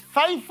He is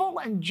faithful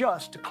and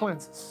just to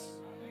cleanse us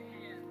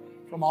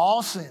from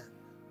all sin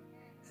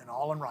and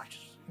all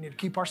unrighteousness. We need to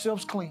keep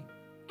ourselves clean.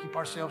 Keep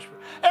ourselves free.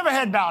 Every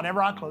head bowed,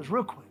 every eye closed,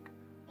 real quick.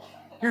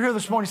 You're here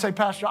this morning, you say,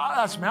 Pastor,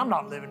 that's me. I'm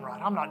not living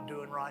right. I'm not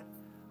doing right.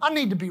 I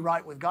need to be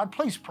right with God.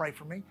 Please pray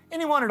for me.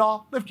 Anyone at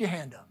all, lift your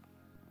hand up.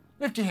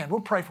 Lift your hand.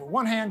 We'll pray for you.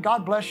 One hand,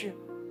 God bless you.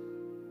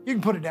 You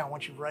can put it down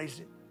once you've raised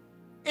it.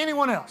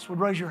 Anyone else would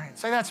raise your hand.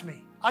 Say, that's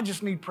me. I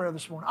just need prayer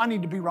this morning. I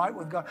need to be right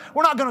with God.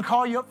 We're not going to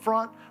call you up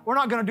front. We're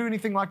not going to do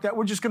anything like that.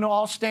 We're just going to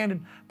all stand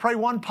and pray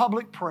one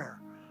public prayer.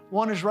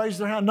 One has raised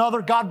their hand.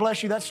 Another, God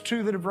bless you. That's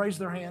two that have raised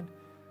their hand.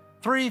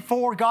 3,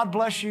 4, God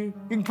bless you.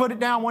 You can put it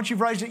down. Once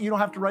you've raised it, you don't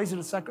have to raise it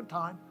a second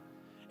time.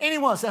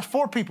 Anyone else? That's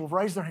 4 people have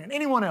raised their hand.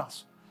 Anyone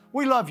else?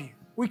 We love you.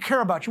 We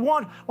care about you. We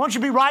want you to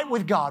be right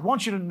with God. We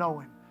want you to know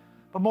Him.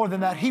 But more than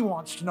that, He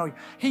wants to know you.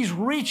 He's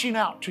reaching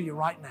out to you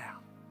right now,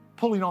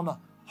 pulling on the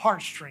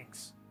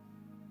heartstrings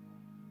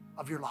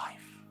of your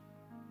life.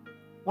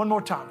 One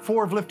more time.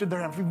 4 have lifted their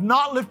hand. If you've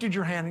not lifted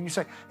your hand and you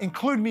say,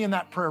 include me in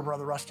that prayer,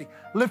 Brother Rusty,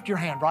 lift your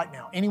hand right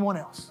now. Anyone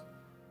else?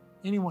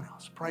 Anyone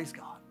else? Praise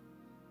God.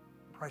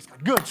 Praise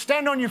God. Good.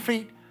 Stand on your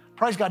feet.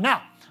 Praise God.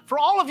 Now, for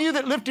all of you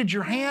that lifted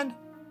your hand,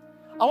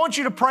 I want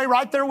you to pray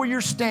right there where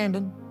you're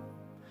standing.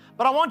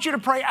 But I want you to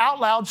pray out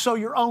loud so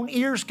your own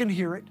ears can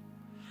hear it.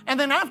 And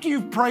then after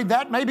you've prayed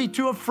that, maybe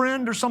to a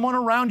friend or someone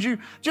around you,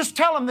 just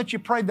tell them that you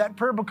prayed that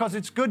prayer, because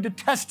it's good to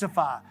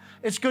testify.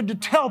 It's good to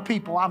tell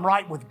people I'm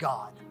right with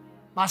God.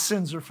 My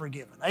sins are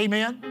forgiven.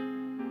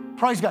 Amen?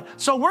 Praise God.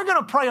 So we're going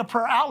to pray a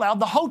prayer out loud.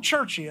 The whole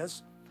church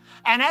is.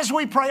 And as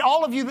we pray,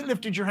 all of you that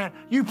lifted your hand,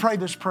 you pray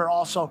this prayer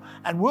also.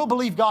 And we'll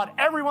believe God,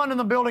 everyone in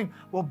the building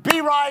will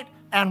be right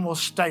and will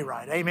stay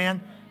right.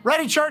 Amen?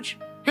 Ready, church?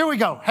 Here we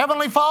go.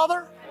 Heavenly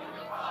Father,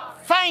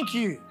 thank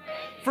you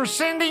for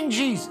sending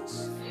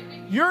Jesus,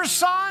 your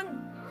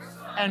Son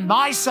and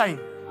my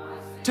Savior.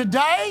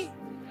 Today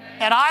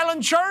at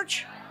Island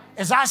Church,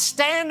 as I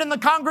stand in the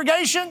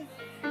congregation,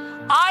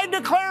 I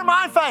declare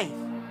my faith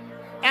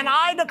and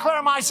I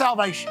declare my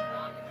salvation.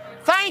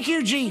 Thank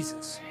you,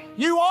 Jesus.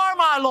 You are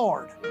my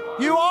Lord.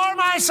 You are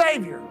my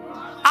Savior.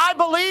 I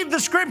believe the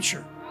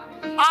Scripture.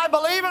 I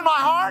believe in my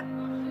heart.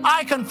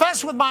 I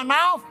confess with my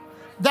mouth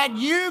that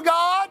you,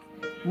 God,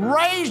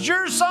 raised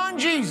your Son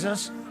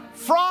Jesus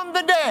from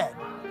the dead.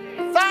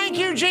 Thank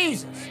you,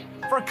 Jesus,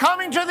 for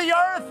coming to the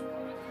earth,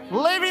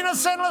 living a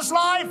sinless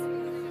life,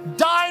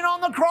 dying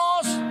on the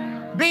cross,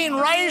 being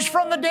raised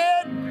from the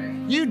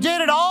dead. You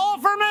did it all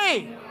for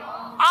me.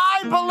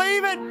 I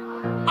believe it.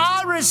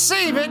 I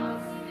receive it.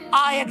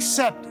 I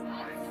accept it.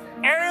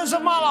 Areas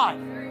of my life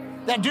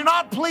that do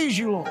not please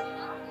you, Lord,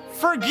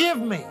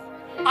 forgive me.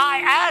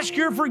 I ask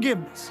your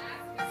forgiveness.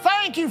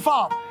 Thank you,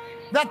 Father,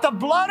 that the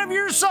blood of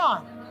your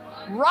Son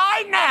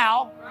right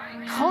now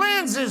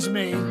cleanses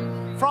me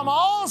from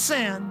all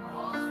sin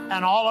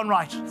and all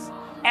unrighteousness.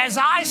 As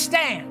I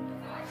stand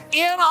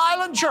in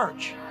Island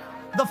Church,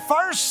 the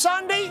first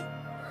Sunday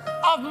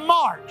of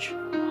March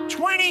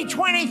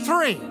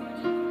 2023,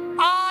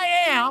 I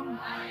am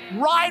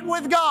right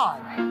with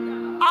God.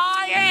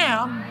 I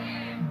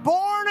am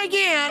born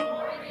again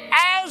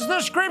as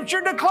the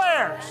Scripture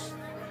declares.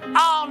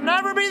 I'll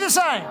never be the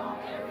same.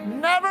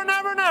 Never,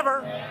 never,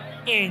 never.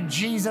 In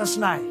Jesus'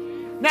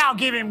 name. Now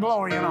give Him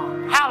glory and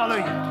honor.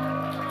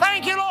 Hallelujah.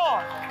 Thank you,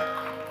 Lord.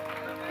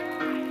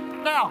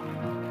 Now,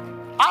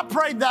 I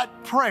prayed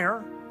that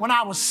prayer when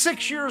I was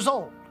 6 years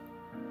old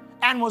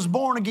and was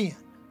born again.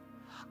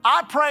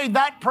 I prayed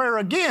that prayer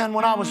again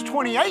when I was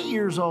 28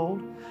 years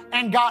old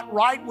and got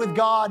right with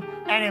God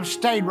and have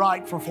stayed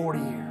right for 40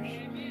 years.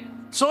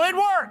 So it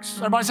works.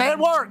 Everybody say it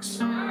works.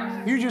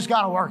 You just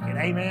got to work it.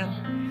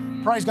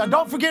 Amen. Praise God.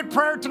 Don't forget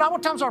prayer tonight.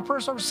 What time's our prayer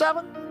service?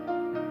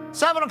 7?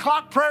 7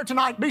 o'clock prayer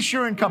tonight. Be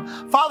sure and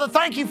come. Father,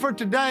 thank you for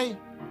today.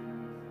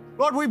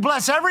 Lord, we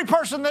bless every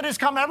person that has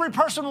come, every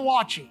person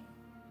watching.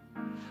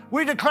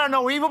 We declare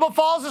no evil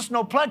befalls us,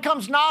 no plague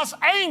comes nigh us.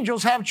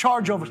 Angels have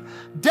charge over us.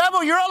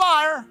 Devil, you're a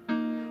liar.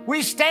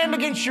 We stand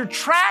against your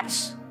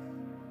traps,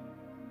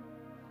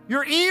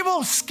 your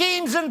evil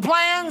schemes and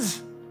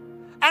plans,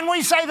 and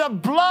we say the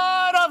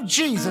blood of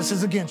Jesus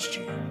is against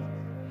you.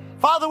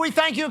 Father, we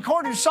thank you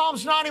according to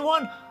Psalms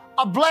 91,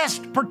 a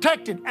blessed,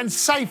 protected, and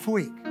safe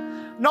week.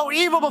 No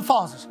evil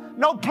befalls us.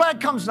 No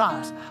plague comes nigh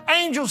us.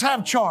 Angels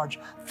have charge.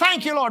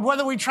 Thank you, Lord,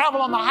 whether we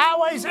travel on the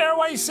highways,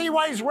 airways,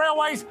 seaways,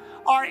 railways,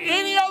 or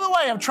any other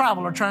way of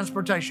travel or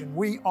transportation,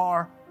 we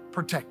are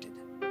protected.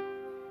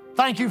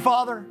 Thank you,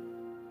 Father.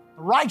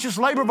 The righteous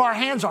labor of our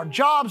hands, our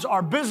jobs,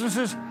 our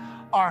businesses,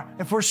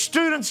 if we're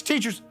students,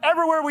 teachers,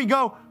 everywhere we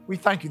go, we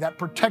thank you. That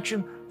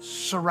protection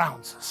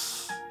surrounds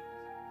us.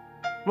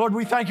 Lord,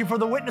 we thank you for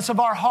the witness of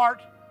our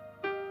heart,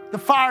 the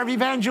fire of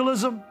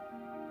evangelism.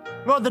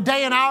 Lord, the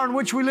day and hour in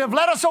which we live,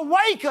 let us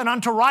awaken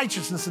unto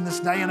righteousness in this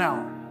day and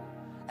hour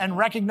and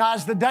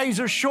recognize the days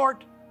are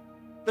short,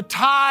 the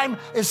time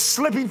is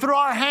slipping through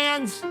our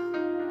hands,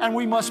 and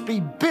we must be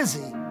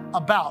busy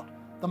about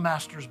the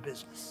Master's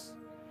business.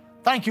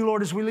 Thank you,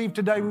 Lord, as we leave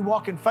today, we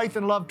walk in faith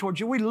and love towards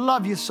you. We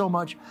love you so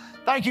much.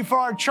 Thank you for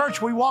our church.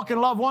 We walk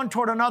in love one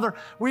toward another.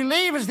 We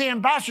leave as the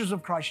ambassadors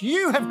of Christ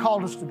you have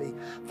called us to be.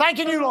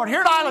 Thanking you, Lord, here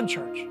at Island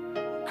Church,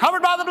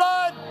 covered by the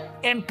blood,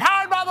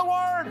 empowered by the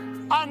Word,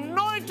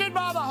 anointed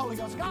by the Holy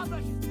Ghost. God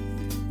bless you.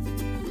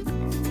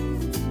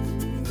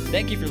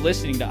 Thank you for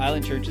listening to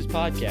Island Church's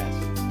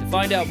podcast. To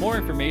find out more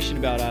information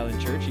about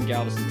Island Church in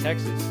Galveston,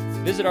 Texas,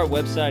 visit our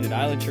website at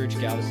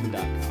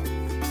islandchurchgalveston.com.